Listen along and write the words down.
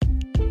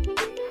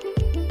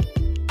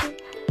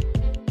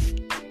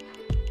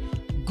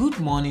Good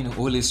morning,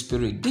 Holy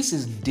Spirit. This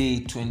is day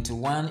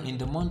 21 in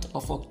the month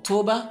of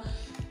October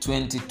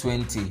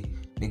 2020.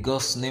 May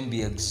God's name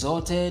be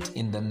exalted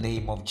in the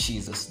name of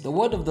Jesus. The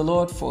word of the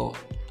Lord for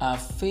our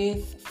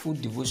faithful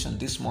devotion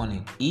this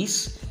morning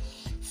is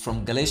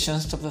from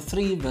Galatians chapter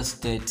 3 verse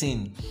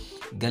 13.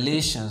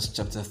 Galatians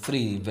chapter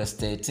 3 verse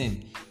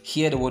 13.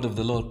 Hear the word of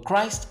the Lord.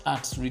 Christ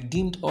hath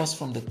redeemed us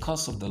from the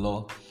curse of the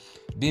law,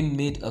 being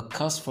made a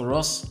curse for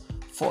us,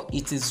 for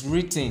it is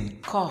written,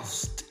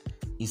 cursed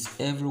is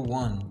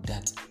everyone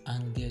that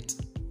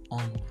hangeth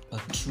on a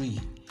tree.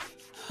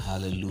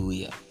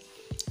 Hallelujah.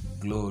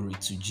 Glory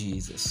to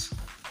Jesus.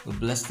 We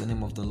bless the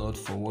name of the Lord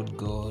for what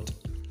God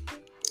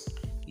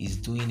is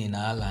doing in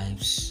our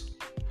lives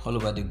all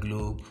over the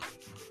globe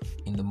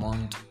in the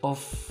month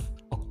of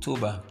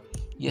October.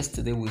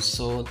 Yesterday we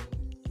saw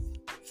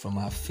from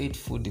our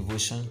faithful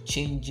devotion,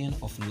 changing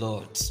of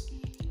lords,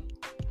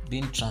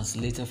 being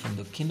translated from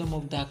the kingdom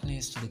of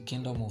darkness to the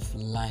kingdom of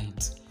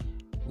light,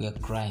 where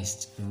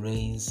Christ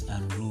reigns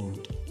and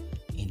rules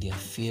in the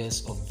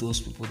affairs of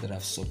those people that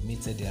have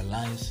submitted their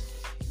lives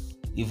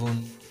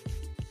even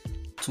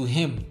to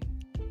Him.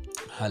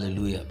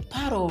 Hallelujah.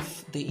 Part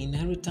of the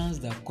inheritance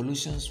that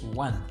Colossians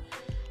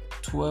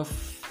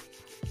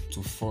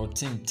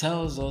 1:12-14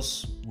 tells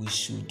us we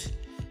should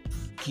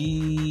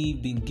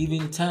be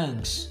giving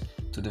thanks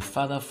to the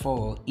Father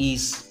for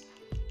is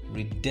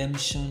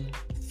redemption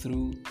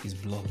through His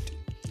blood.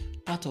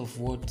 Part of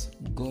what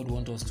God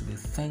wants us to be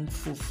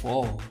thankful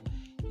for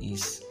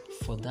is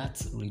for that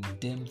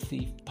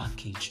redemptive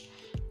package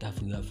that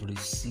we have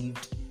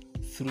received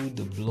through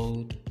the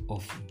blood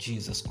of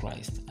Jesus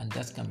Christ. And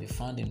that can be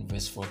found in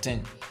verse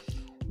 14.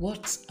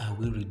 What are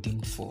we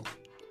redeemed for?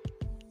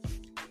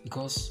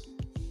 Because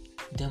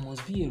there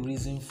must be a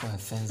reason for our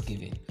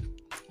thanksgiving.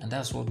 And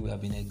that's what we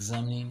have been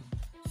examining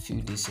a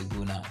few days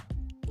ago now.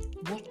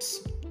 What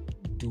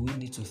do we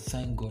need to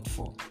thank God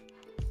for?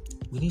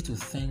 We need to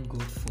thank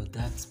God for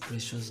that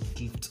precious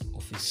gift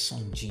of His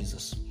Son,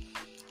 Jesus.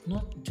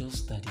 Not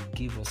just that He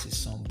gave us His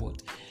Son,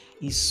 but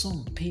His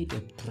Son paid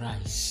a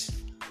price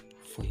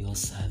for your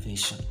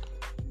salvation.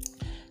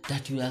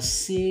 That you are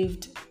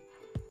saved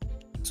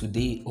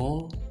today,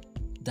 or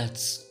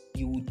that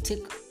you will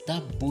take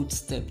that bold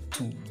step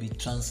to be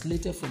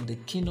translated from the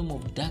kingdom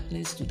of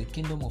darkness to the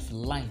kingdom of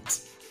light.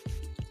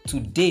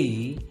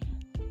 Today,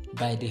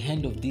 by the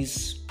end of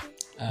this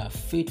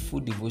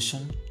faithful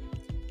devotion,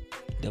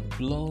 the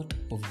blood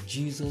of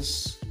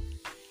Jesus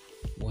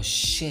was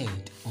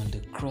shed on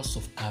the cross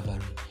of Calvary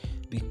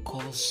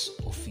because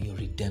of your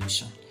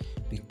redemption,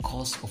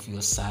 because of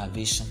your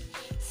salvation,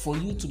 for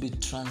you to be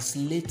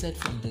translated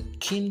from the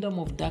kingdom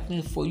of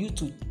darkness, for you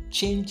to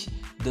change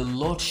the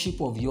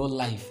lordship of your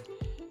life.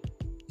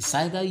 It's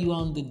either you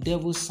are on the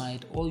devil's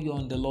side or you're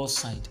on the Lord's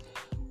side.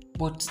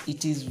 But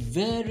it is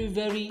very,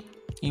 very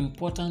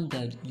important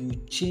that you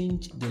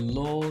change the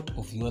Lord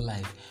of your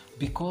life,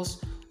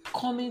 because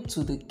coming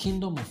to the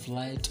kingdom of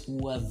light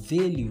will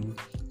avail you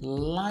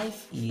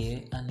life here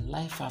and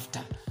life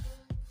after.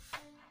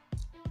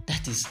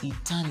 That is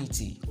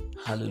eternity.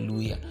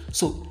 Hallelujah.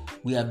 So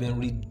we have been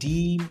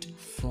redeemed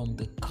from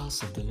the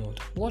curse of the Lord.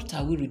 What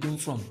are we redeemed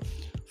from?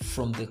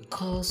 From the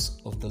curse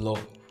of the law.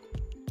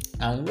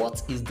 And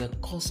what is the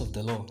curse of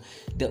the law?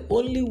 The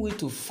only way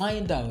to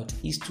find out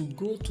is to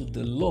go to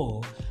the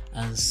law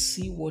and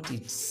see what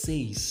it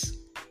says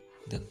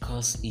the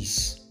curse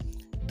is.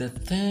 The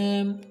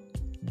term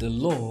the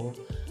law,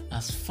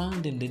 as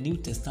found in the New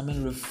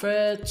Testament,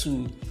 refer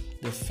to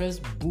the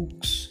first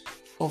books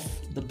of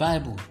the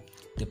Bible,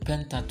 the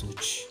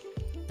Pentateuch.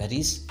 That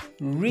is,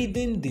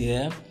 reading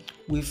there,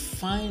 we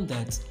find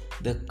that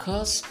the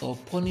curse or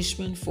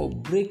punishment for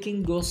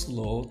breaking God's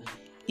law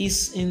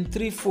is in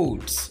three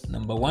folds.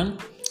 Number one,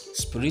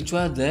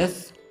 spiritual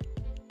death.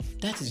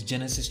 That is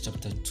Genesis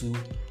chapter 2,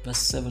 verse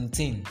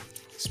 17.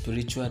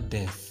 Spiritual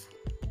death.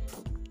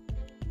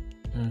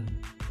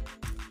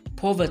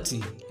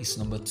 Poverty is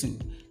number 2.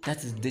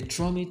 That is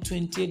Deuteronomy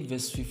 28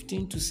 verse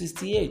 15 to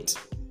 68.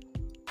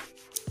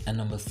 And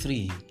number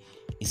 3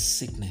 is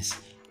sickness.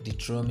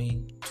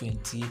 Deuteronomy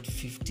 28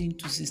 15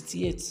 to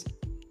 68.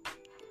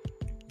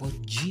 But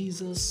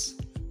Jesus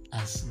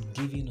has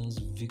given us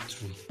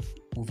victory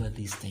over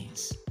these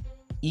things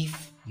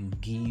if you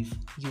give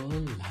your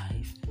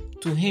life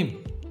to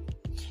Him.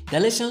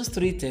 Galatians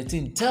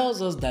 3:13 tells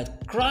us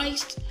that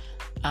Christ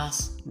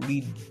has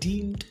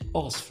redeemed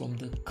us from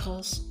the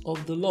curse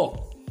of the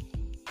law.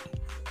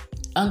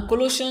 And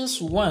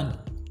Colossians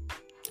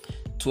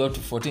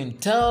 1:12-14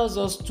 tells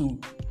us to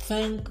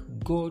thank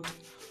God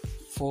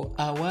for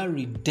our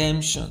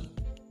redemption.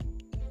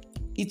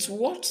 It's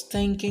worth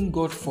thanking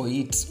God for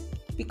it,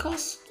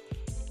 because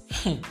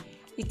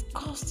it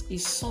cost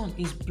His Son,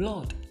 His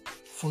blood,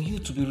 for you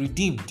to be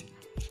redeemed.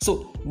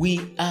 So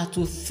we are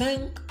to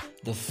thank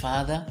the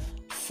Father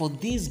for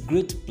this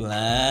great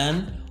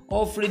plan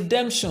of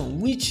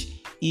redemption, which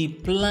He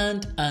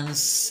planned and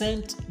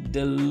sent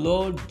the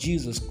Lord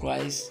Jesus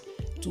Christ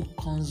to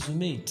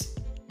consummate.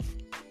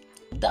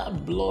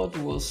 That blood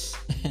was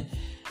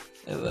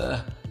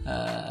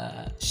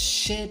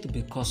shed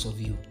because of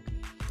you.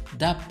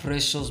 that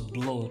precious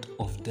blood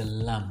of the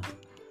Lamb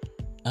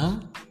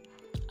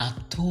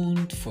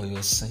atoned for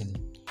your sin,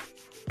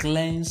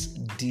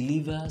 cleansed,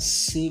 delivered,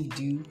 saved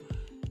you.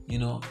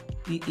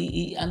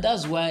 And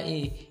that's why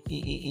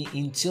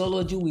in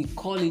theology we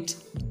call it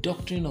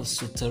doctrine of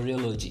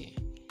soteriology,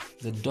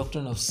 the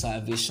doctrine of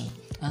salvation.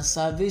 And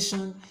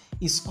salvation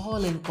is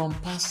all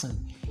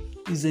encompassing,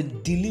 is a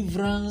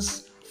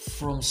deliverance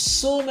from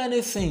so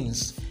many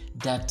things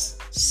that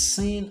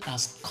sin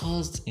has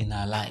caused in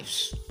our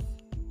lives.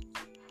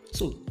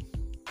 So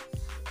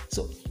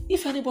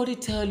if anybody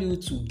tell you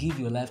to give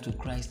your life to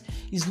Christ,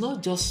 it's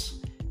not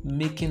just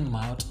making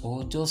mouth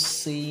or just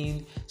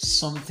saying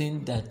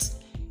something that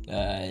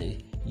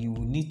you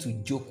need to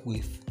joke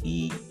with.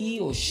 He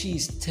or she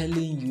is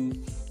telling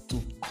you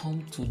to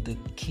come to the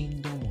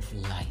kingdom of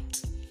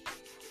light.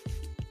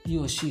 He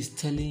or she is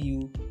telling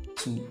you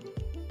to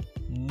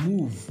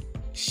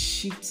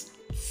shift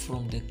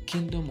from the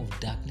kingdom of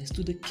darkness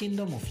to the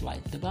kingdom of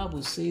light. The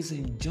Bible says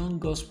in John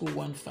Gospel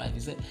 1:5,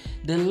 it said,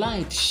 the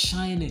light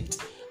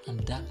shineth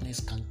and darkness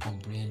can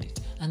comprehend it.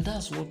 And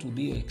that's what will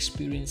be your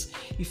experience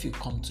if you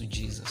come to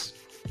Jesus.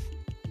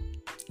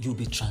 You'll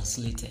be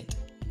translated.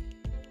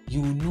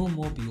 You will no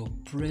more be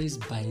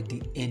oppressed by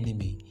the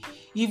enemy.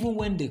 Even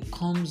when they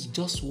comes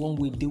just one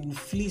way, they will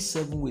flee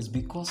 7 ways,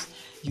 because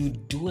you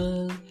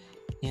dwell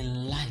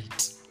in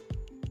light.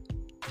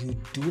 You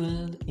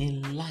dwell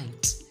in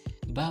light.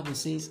 The Bible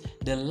says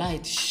the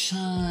light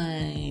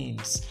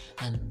shines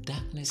and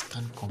darkness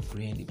can't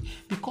comprehend it,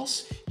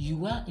 because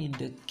you are in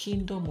the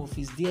kingdom of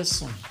his dear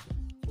son.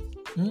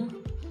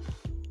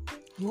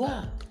 You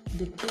are in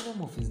the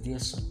kingdom of his dear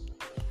son.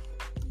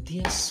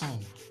 Dear son,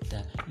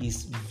 that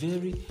is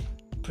very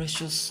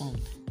precious son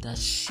that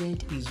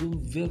shed his own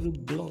very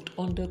blood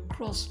on the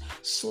cross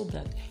so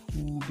that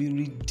we will be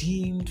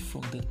redeemed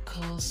from the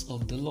curse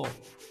of the law,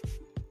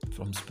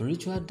 from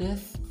spiritual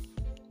death,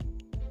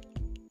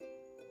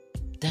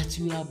 that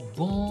you are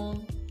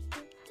born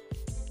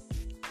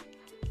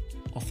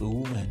of a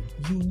woman.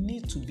 You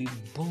need to be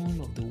born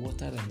of the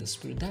water and the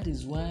spirit. That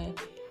is when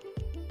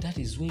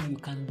you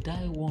can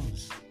die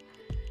once.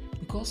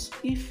 Because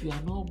if you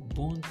are not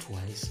born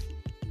twice,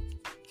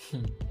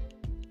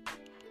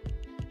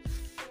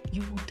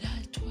 you will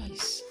die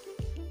twice.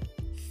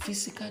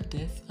 Physical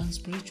death and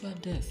spiritual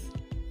death.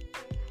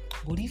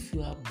 But if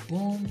you are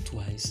born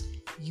twice,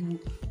 you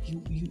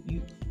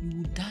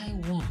will die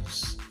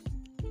once.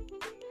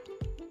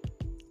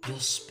 Your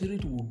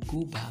spirit will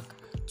go back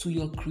to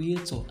your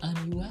Creator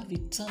and you have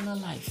eternal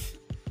life.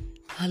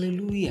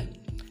 Hallelujah.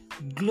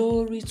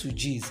 Glory to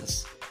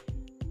Jesus.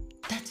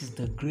 That is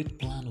the great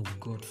plan of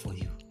God for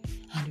you.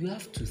 And you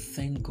have to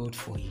thank God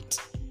for it.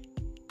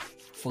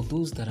 For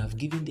those that have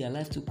given their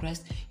life to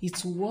Christ,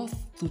 it's worth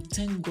to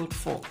thank God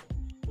for.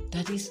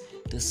 That is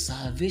the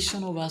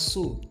salvation of our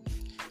soul.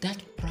 That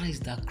price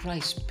that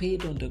Christ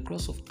paid on the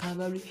cross of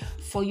Calvary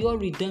for your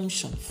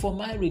redemption, for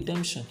my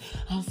redemption,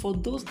 and for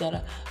those that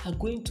are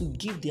going to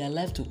give their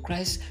life to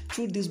Christ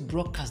through this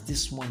broadcast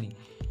this morning.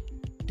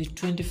 The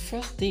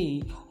 21st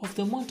day of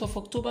the month of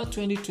October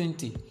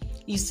 2020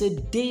 is a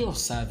day of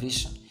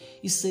salvation.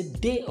 It's a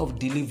day of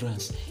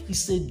deliverance.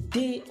 It's a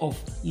day of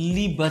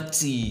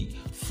liberty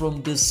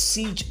from the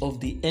siege of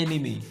the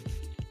enemy,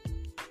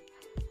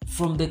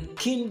 from the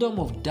kingdom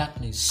of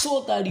darkness,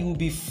 so that you will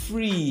be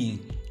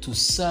free to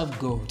serve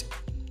God.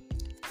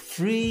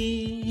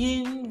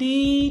 Free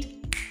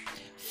indeed,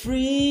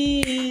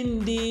 free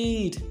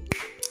indeed.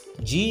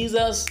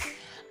 Jesus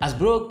has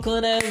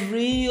broken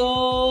every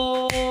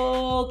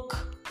yoke.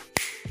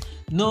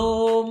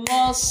 No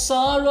more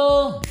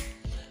sorrow,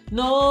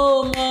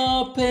 no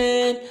more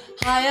pain.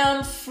 I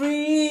am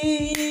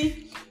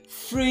free,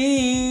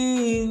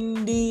 free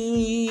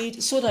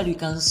indeed. So that you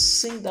can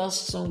sing that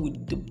song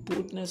with the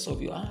boldness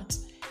of your heart.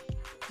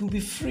 You'll be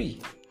free.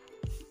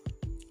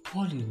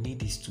 All you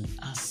need is to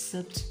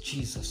accept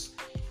Jesus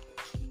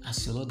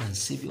as your Lord and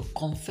Savior.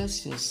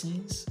 Confess your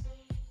sins.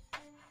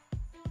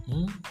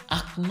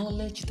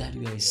 Acknowledge that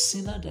you are a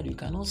sinner, that you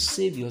cannot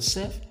save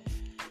yourself.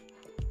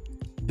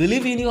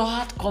 Believe in your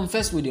heart,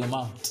 confess with your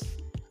mouth.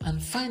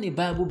 And find a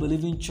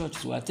Bible-believing church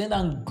to attend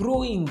and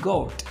grow in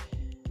God.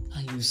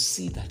 And you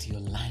see that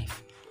your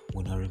life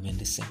will not remain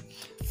the same.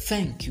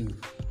 Thank you,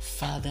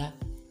 Father,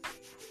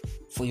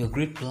 for your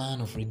great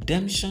plan of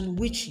redemption,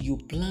 which you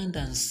planned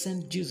and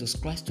sent Jesus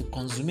Christ to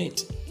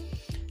consummate.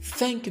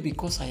 Thank you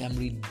because I am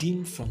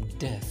redeemed from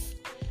death.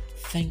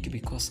 Thank you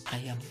because I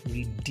am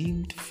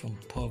redeemed from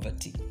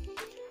poverty.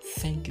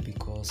 Thank you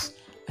because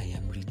I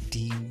am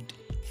redeemed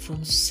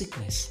from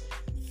sickness.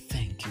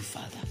 Thank you,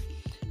 Father.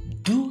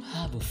 Do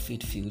have a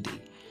faithful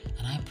day.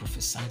 And I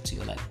prophesy to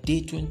your life,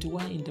 day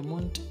 21 in the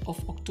month of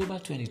October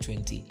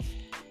 2020,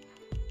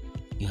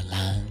 your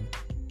land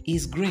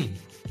is green.